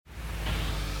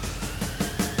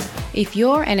If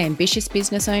you're an ambitious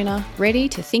business owner ready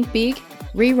to think big,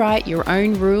 rewrite your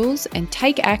own rules, and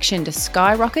take action to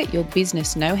skyrocket your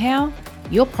business know-how,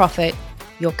 your profit,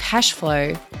 your cash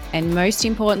flow, and most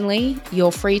importantly,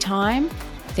 your free time,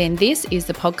 then this is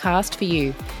the podcast for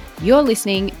you. You're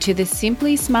listening to the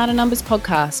Simply Smarter Numbers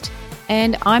podcast,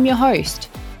 and I'm your host,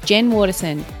 Jen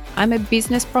Waterson. I'm a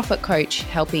business profit coach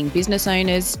helping business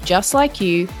owners just like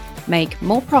you make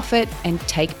more profit and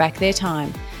take back their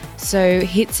time. So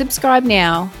hit subscribe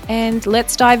now and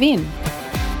let's dive in.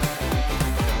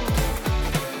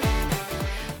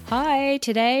 Hi,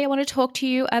 today I want to talk to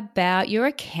you about your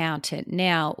accountant.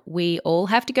 Now, we all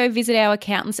have to go visit our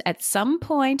accountants at some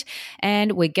point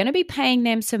and we're going to be paying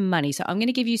them some money. So I'm going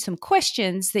to give you some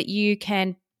questions that you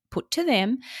can put to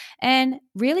them and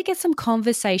really get some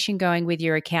conversation going with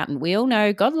your accountant. We all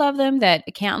know, God love them, that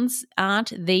accountants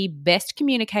aren't the best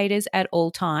communicators at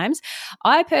all times.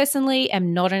 I personally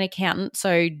am not an accountant,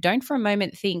 so don't for a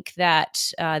moment think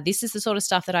that this is the sort of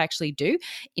stuff that I actually do.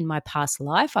 In my past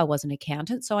life, I was an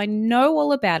accountant, so I know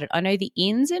all about it. I know the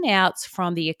ins and outs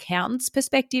from the accountant's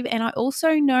perspective, and I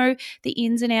also know the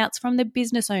ins and outs from the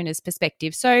business owner's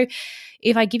perspective. So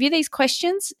if I give you these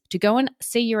questions to go and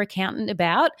see your accountant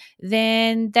about,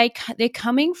 then they're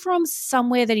coming from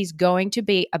somewhere that is going to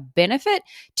be a benefit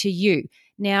to you.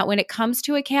 Now, when it comes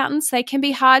to accountants, they can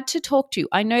be hard to talk to.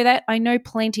 I know that. I know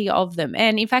plenty of them.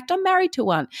 And in fact, I'm married to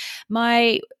one.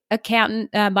 My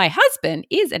husband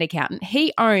is an accountant.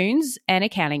 He owns an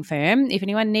accounting firm. If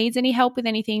anyone needs any help with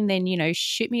anything, then,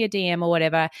 shoot me a DM or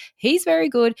whatever. He's very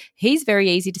good. He's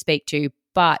very easy to speak to.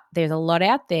 But there's a lot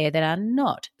out there that are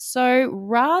not. So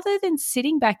rather than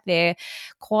sitting back there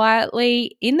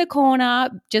quietly in the corner,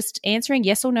 just answering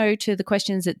yes or no to the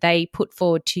questions that they put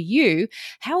forward to you,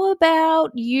 how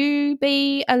about you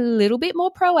be a little bit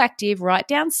more proactive, write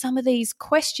down some of these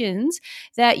questions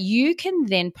that you can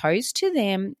then pose to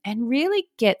them and really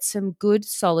get some good,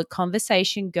 solid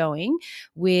conversation going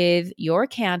with your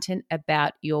accountant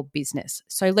about your business.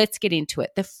 So let's get into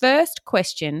it. The first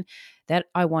question that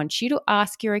I want you to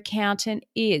ask your accountant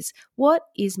is, what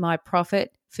is my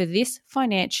profit for this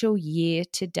financial year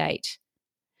to date?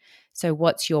 So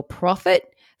what's your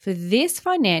profit for this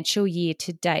financial year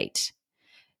to date?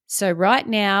 So right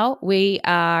now we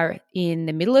are in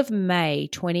the middle of May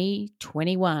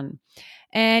 2021.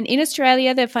 And in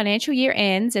Australia, the financial year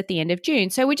ends at the end of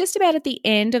June. So we're just about at the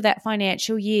end of that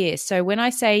financial year. So when I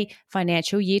say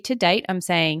financial year to date, I'm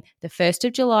saying the 1st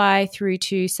of July through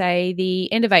to, say, the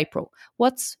end of April.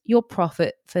 What's your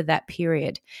profit for that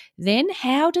period? Then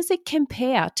how does it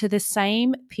compare to the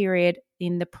same period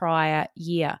in the prior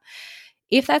year?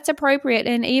 If that's appropriate,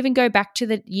 and even go back to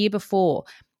the year before.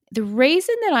 The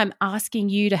reason that I'm asking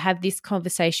you to have this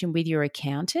conversation with your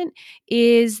accountant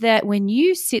is that when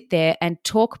you sit there and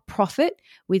talk profit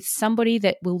with somebody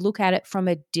that will look at it from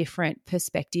a different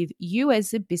perspective, you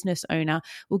as a business owner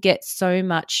will get so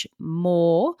much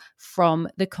more from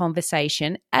the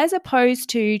conversation as opposed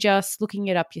to just looking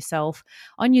it up yourself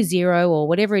on your Xero or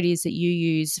whatever it is that you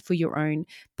use for your own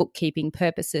bookkeeping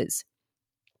purposes.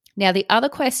 Now, the other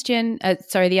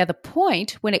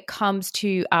point when it comes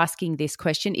to asking this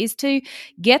question is to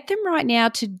get them right now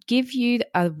to give you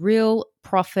a real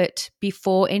profit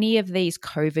before any of these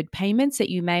COVID payments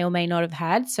that you may or may not have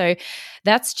had. So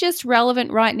that's just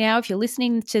relevant right now. If you're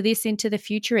listening to this into the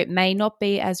future, it may not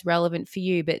be as relevant for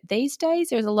you. But these days,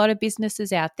 there's a lot of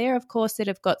businesses out there, of course, that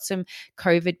have got some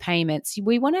COVID payments.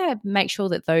 We want to make sure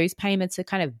that those payments are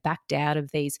kind of backed out of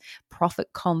these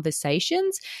profit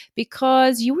conversations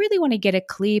because you really want to get a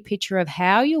clear picture of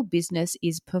how your business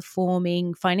is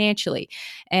performing financially.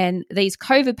 And these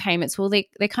COVID payments, well,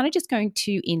 they're kind of just going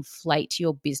to inflate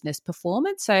your business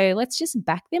performance. So let's just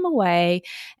back them away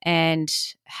and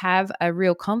have a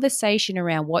real conversation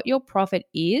around what your profit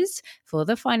is for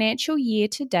the financial year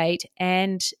to date,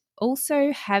 and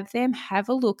also have them have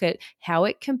a look at how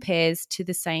it compares to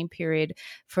the same period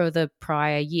for the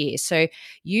prior year. So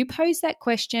you pose that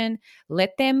question,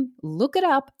 let them look it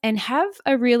up, and have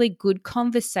a really good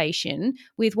conversation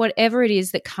with whatever it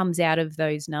is that comes out of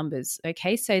those numbers.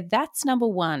 Okay, so that's number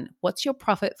one. What's your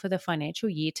profit for the financial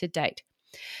year to date?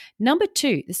 Number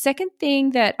two, the second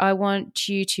thing that I want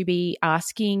you to be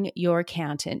asking your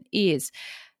accountant is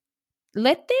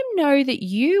let them know that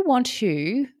you want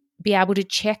to be able to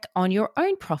check on your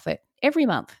own profit every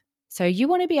month. So you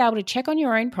want to be able to check on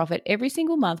your own profit every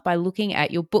single month by looking at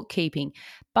your bookkeeping.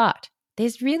 But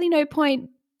there's really no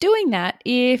point doing that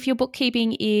if your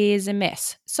bookkeeping is a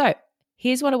mess. So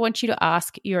here's what I want you to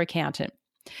ask your accountant.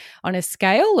 On a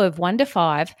scale of 1 to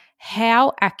 5,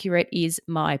 how accurate is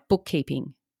my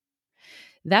bookkeeping?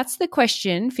 That's the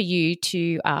question for you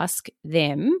to ask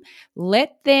them.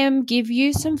 Let them give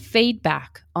you some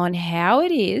feedback on how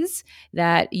it is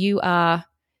that you are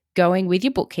going with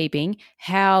your bookkeeping,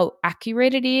 how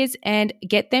accurate it is, and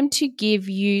get them to give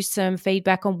you some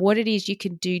feedback on what it is you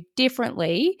can do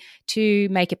differently to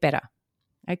make it better.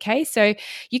 Okay, so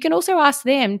you can also ask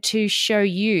them to show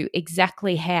you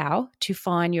exactly how to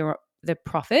find the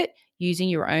profit using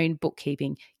your own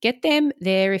bookkeeping. Get them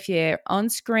there if you're on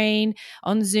screen,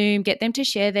 on Zoom, get them to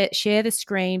share the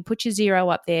screen, put your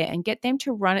Xero up there and get them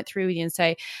to run it through with you and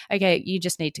say, okay, you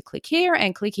just need to click here,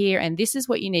 and this is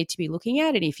what you need to be looking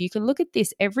at. And if you can look at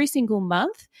this every single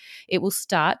month, it will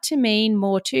start to mean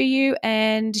more to you,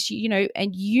 and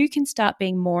you can start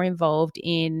being more involved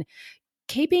in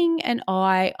keeping an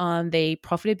eye on the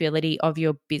profitability of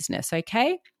your business,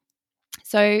 okay?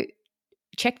 So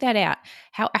check that out.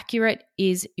 How accurate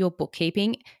is your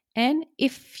bookkeeping? And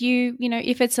if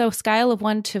if it's a scale of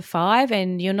 1 to 5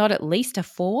 and you're not at least a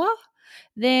 4,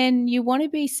 then you want to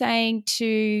be saying to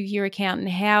your accountant,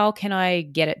 how can I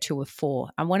get it to a 4?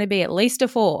 I want to be at least a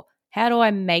 4. How do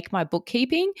I make my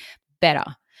bookkeeping better?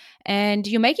 And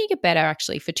you're making it better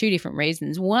actually for 2 different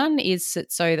reasons. One is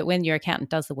so that when your accountant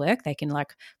does the work, they can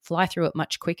fly through it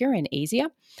much quicker and easier.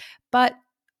 But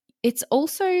it's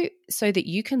also so that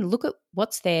you can look at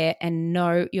what's there and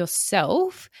know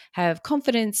yourself, have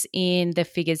confidence in the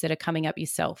figures that are coming up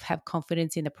yourself, have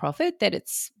confidence in the profit that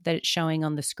it's showing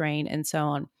on the screen and so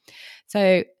on.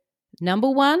 So number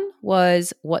 1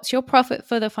 was, what's your profit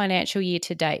for the financial year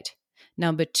to date?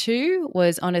 Number 2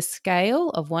 was, on a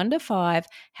scale of 1 to 5,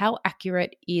 how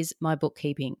accurate is my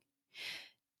bookkeeping?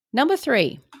 Number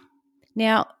 3.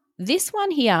 Now, this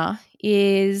one here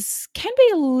can be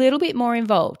a little bit more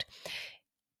involved.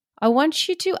 I want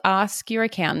you to ask your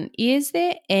accountant, is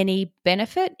there any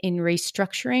benefit in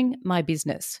restructuring my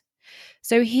business?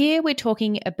 So here we're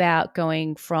talking about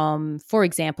going from, for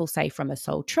example, say from a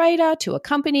sole trader to a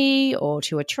company or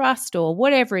to a trust or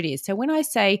whatever it is. So when I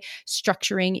say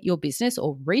structuring your business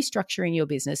or restructuring your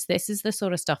business, this is the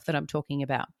sort of stuff that I'm talking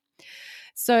about.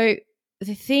 So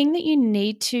the thing that you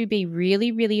need to be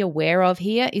really, really aware of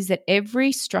here is that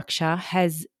every structure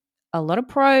has a lot of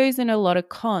pros and a lot of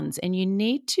cons, and you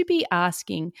need to be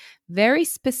asking very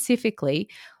specifically,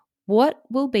 what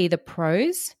will be the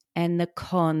pros and the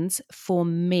cons for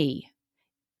me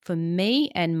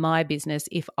and my business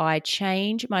if I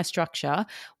change my structure?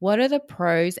 What are the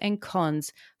pros and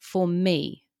cons for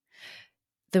me?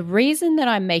 The reason that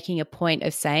I'm making a point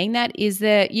of saying that is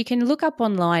that you can look up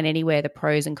online anywhere the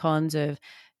pros and cons of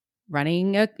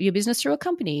running your business through a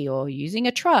company or using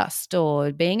a trust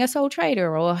or being a sole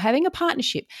trader or having a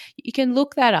partnership. You can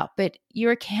look that up, but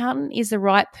your accountant is the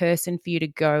right person for you to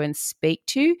go and speak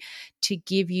to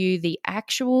give you the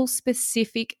actual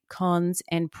specific cons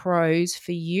and pros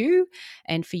for you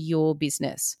and for your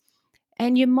business.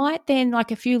 And you might then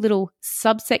a few little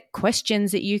subset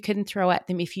questions that you can throw at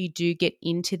them if you do get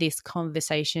into this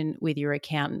conversation with your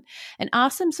accountant, and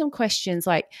ask them some questions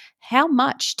like, how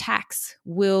much tax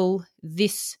will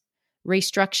this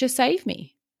restructure save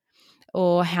me?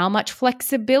 Or how much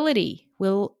flexibility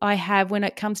will I have when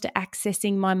it comes to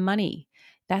accessing my money?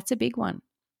 That's a big one.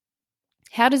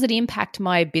 How does it impact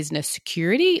my business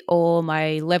security or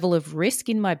my level of risk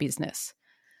in my business?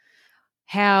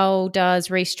 How does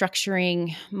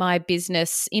restructuring my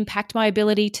business impact my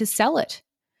ability to sell it?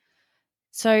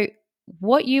 So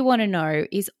what you want to know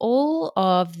is all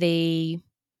of the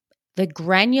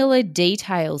granular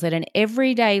details at an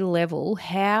everyday level.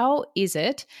 How is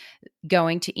it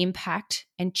going to impact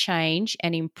and change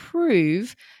and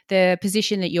improve the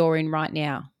position that you're in right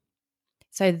now?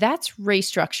 So that's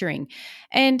restructuring.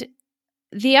 And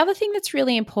the other thing that's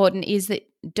really important is that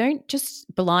don't just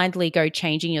blindly go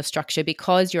changing your structure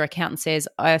because your accountant says,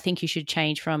 I think you should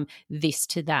change from this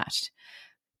to that.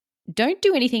 Don't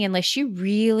do anything unless you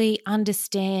really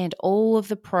understand all of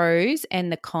the pros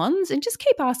and the cons, and just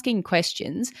keep asking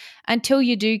questions until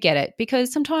you do get it.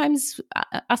 Because sometimes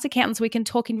us accountants, we can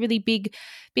talk in really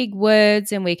big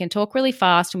words and we can talk really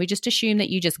fast and we just assume that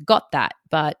you just got that.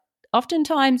 But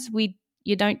oftentimes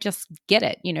you don't just get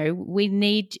it.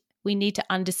 We need to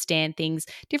understand things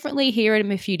differently, hear them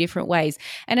a few different ways.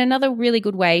 And another really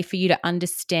good way for you to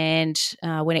understand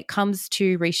when it comes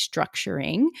to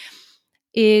restructuring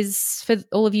is, for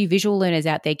all of you visual learners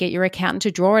out there, get your accountant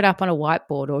to draw it up on a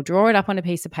whiteboard or draw it up on a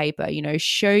piece of paper,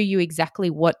 show you exactly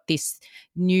what this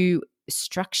new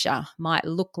structure might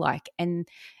look like, and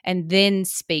then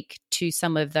speak to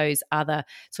some of those other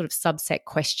sort of subset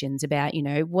questions about,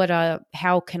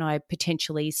 how can I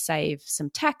potentially save some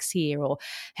tax here, or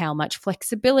how much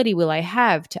flexibility will I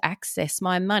have to access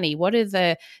my money? What are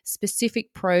the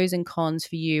specific pros and cons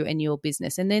for you and your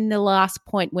business? And then the last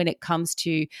point when it comes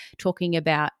to talking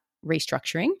about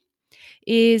restructuring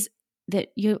is that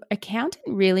your accountant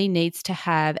really needs to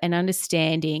have an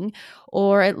understanding,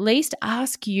 or at least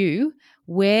ask you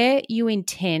where you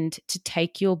intend to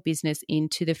take your business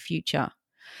into the future.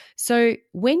 So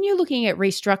when you're looking at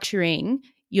restructuring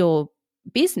your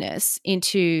business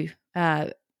into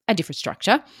a different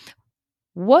structure,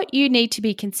 what you need to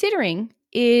be considering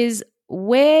is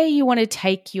where you want to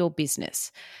take your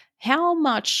business. How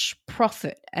much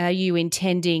profit are you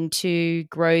intending to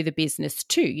grow the business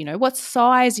to? What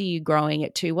size are you growing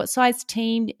it to? What size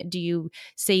team do you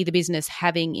see the business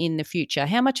having in the future?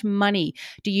 How much money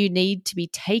do you need to be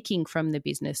taking from the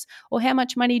business? Or how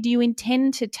much money do you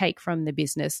intend to take from the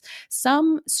business?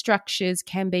 Some structures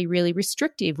can be really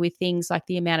restrictive with things like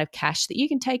the amount of cash that you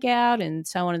can take out and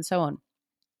so on and so on.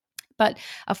 But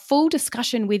a full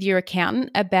discussion with your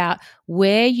accountant about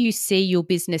where you see your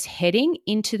business heading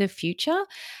into the future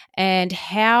and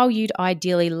how you'd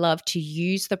ideally love to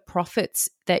use the profits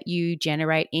that you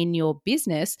generate in your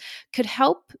business could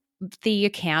help the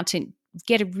accountant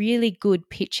get a really good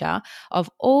picture of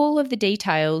all of the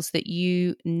details that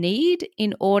you need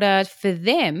in order for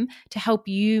them to help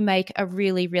you make a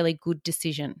really, really good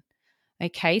decision.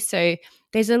 Okay, so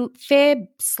there's a fair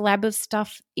slab of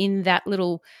stuff in that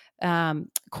little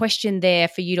question there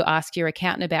for you to ask your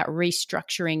accountant about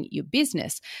restructuring your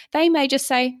business. They may just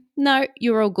say, no,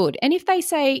 you're all good. And if they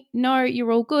say, no,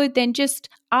 you're all good, then just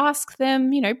ask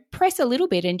them, press a little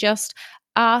bit and just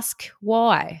ask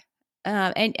why.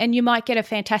 And you might get a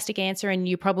fantastic answer, and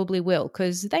you probably will,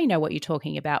 because they know what you're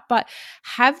talking about. But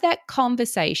have that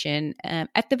conversation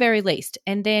at the very least,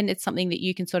 and then it's something that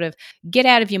you can sort of get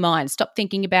out of your mind. Stop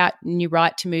thinking about your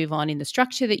right to move on in the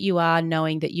structure that you are,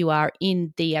 knowing that you are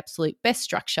in the absolute best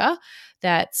structure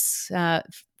that's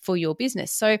for your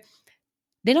business. So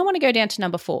then I want to go down to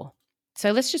number 4.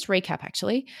 So let's just recap,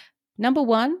 actually. Number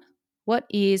 1, what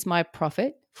is my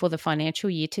profit for the financial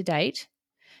year to date?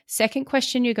 Second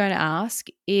question you're going to ask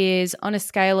is, on a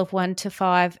scale of 1 to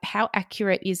 5, how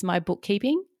accurate is my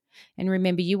bookkeeping? And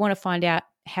remember, you want to find out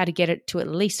how to get it to at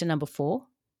least a number 4.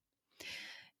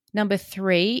 Number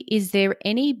 3, is there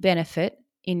any benefit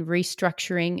in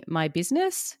restructuring my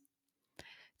business?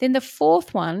 Then the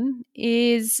fourth one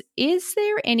is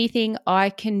there anything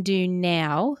I can do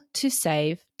now to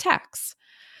save tax?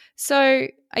 So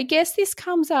I guess this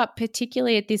comes up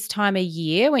particularly at this time of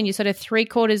year when you're sort of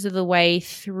 3/4 of the way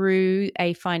through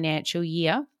a financial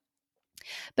year.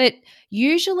 But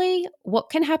usually what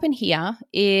can happen here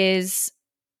is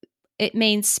it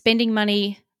means spending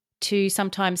money to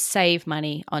sometimes save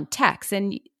money on tax.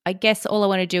 And I guess all I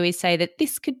want to do is say that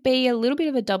this could be a little bit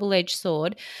of a double-edged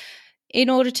sword. In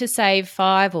order to save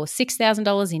 $5,000 or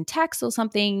 $6,000 in tax or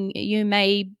something, you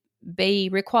may be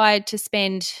required to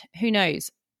spend, who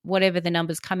knows, whatever the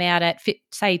numbers come out at,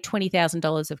 say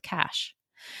 $20,000 of cash.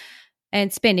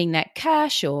 And spending that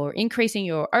cash or increasing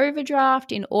your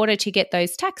overdraft in order to get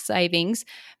those tax savings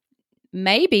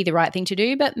may be the right thing to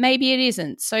do, but maybe it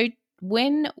isn't. So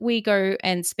when we go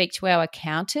and speak to our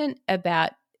accountant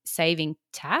about saving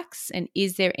tax and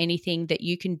is there anything that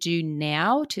you can do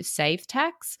now to save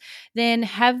tax, then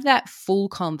have that full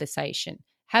conversation.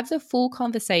 Have the full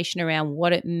conversation around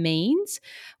what it means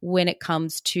when it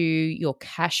comes to your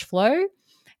cash flow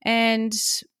and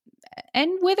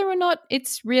whether or not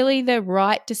it's really the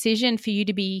right decision for you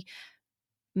to be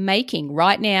making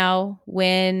right now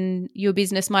when your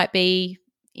business might be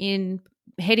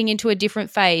heading into a different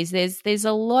phase. There's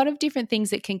a lot of different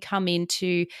things that can come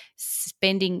into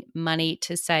spending money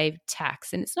to save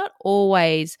tax, and it's not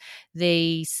always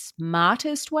the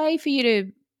smartest way for you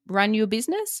to run your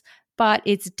business, but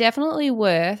it's definitely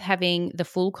worth having the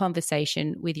full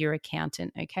conversation with your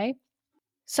accountant, okay?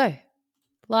 So,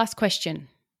 last question.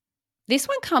 This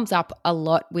one comes up a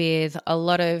lot with a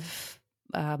lot of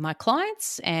my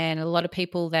clients and a lot of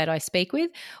people that I speak with.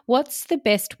 What's the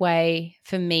best way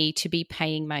for me to be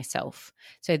paying myself?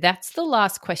 So that's the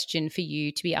last question for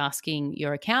you to be asking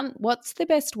your accountant. What's the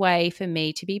best way for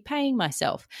me to be paying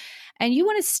myself? And you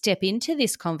want to step into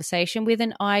this conversation with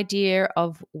an idea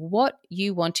of what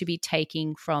you want to be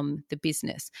taking from the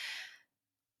business.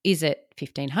 Is it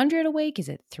 $1,500 a week? Is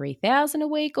it $3,000 a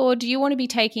week? Or do you want to be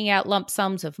taking out lump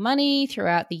sums of money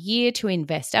throughout the year to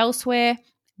invest elsewhere?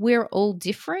 we're all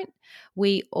different.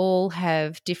 We all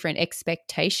have different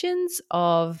expectations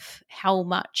of how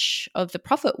much of the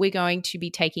profit we're going to be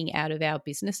taking out of our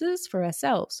businesses for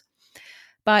ourselves.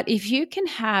 But if you can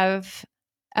have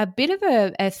a bit of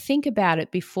a think about it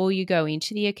before you go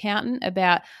into the accountant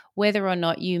about whether or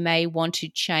not you may want to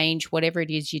change whatever it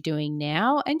is you're doing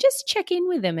now, and just check in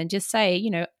with them and just say,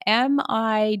 am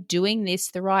I doing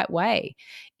this the right way?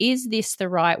 Is this the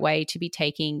right way to be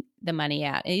taking the money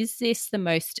out? Is this the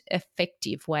most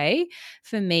effective way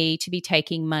for me to be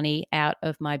taking money out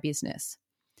of my business?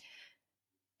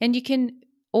 And you can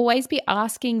always be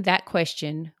asking that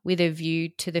question with a view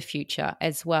to the future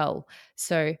as well.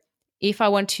 So if I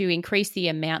want to increase the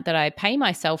amount that I pay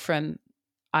myself from,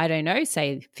 I don't know,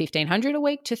 say $1,500 a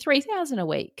week to $3,000 a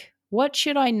week, what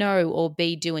should I know or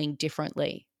be doing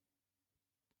differently?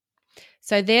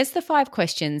 So there's the 5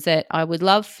 questions that I would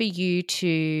love for you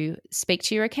to speak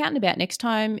to your accountant about next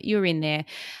time you're in there.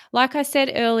 Like I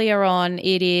said earlier on,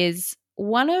 it is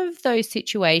one of those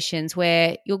situations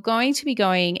where you're going to be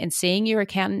going and seeing your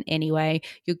accountant anyway.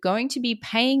 You're going to be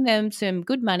paying them some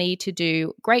good money to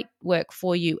do great work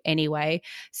for you anyway.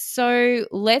 So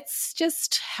let's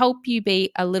just help you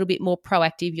be a little bit more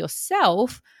proactive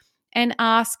yourself and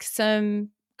ask some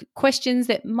questions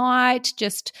that might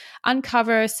just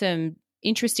uncover some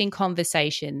interesting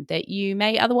conversation that you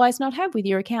may otherwise not have with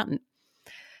your accountant.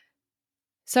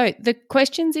 So the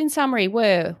questions in summary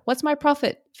were, what's my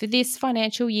profit for this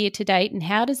financial year to date, and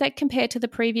how does that compare to the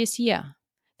previous year?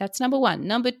 That's number 1.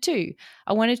 Number 2,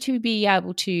 I wanted to be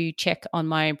able to check on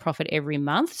my own profit every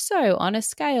month. So on a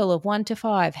scale of 1 to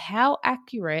 5, how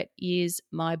accurate is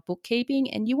my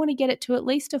bookkeeping? And you want to get it to at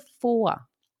least a 4.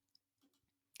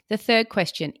 The third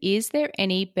question, is there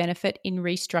any benefit in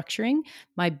restructuring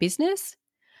my business?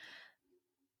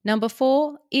 Number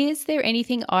 4, is there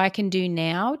anything I can do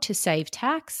now to save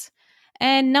tax?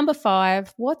 And number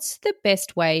 5, what's the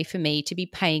best way for me to be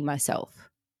paying myself?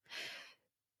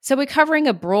 So we're covering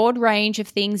a broad range of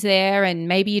things there, and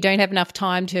maybe you don't have enough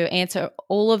time to answer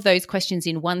all of those questions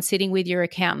in one sitting with your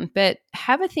accountant, but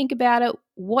have a think about it.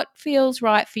 What feels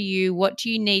right for you? What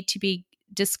do you need to be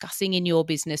discussing in your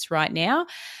business right now?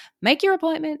 Make your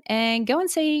appointment and go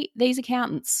and see these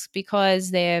accountants,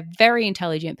 because they're very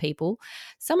intelligent people.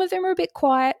 Some of them are a bit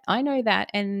quiet, I know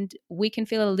that, and we can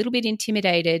feel a little bit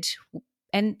intimidated.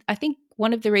 And I think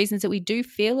one of the reasons that we do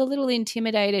feel a little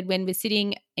intimidated when we're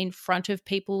sitting in front of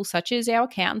people such as our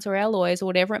accountants or our lawyers or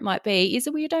whatever it might be is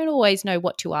that we don't always know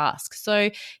what to ask. So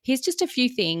here's just a few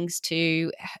things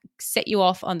to set you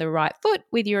off on the right foot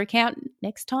with your accountant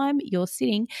next time you're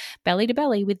sitting belly to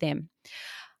belly with them.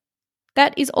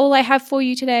 That is all I have for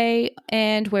you today,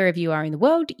 and wherever you are in the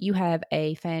world, you have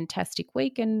a fantastic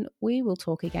week, and we will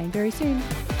talk again very soon.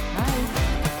 Bye.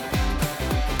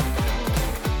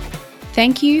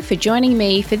 Thank you for joining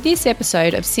me for this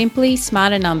episode of Simply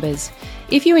Smarter Numbers.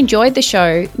 If you enjoyed the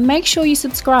show, make sure you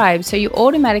subscribe so you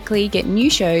automatically get new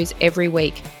shows every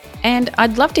week. And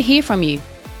I'd love to hear from you.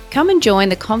 Come and join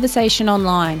the conversation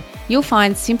online. You'll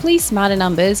find Simply Smarter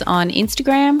Numbers on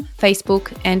Instagram,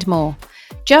 Facebook, and more.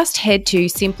 Just head to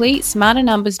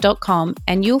simplysmarternumbers.com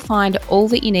and you'll find all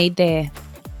that you need there.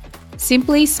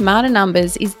 Simply Smarter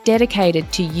Numbers is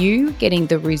dedicated to you getting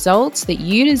the results that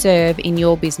you deserve in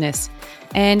your business,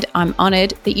 and I'm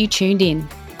honoured that you tuned in.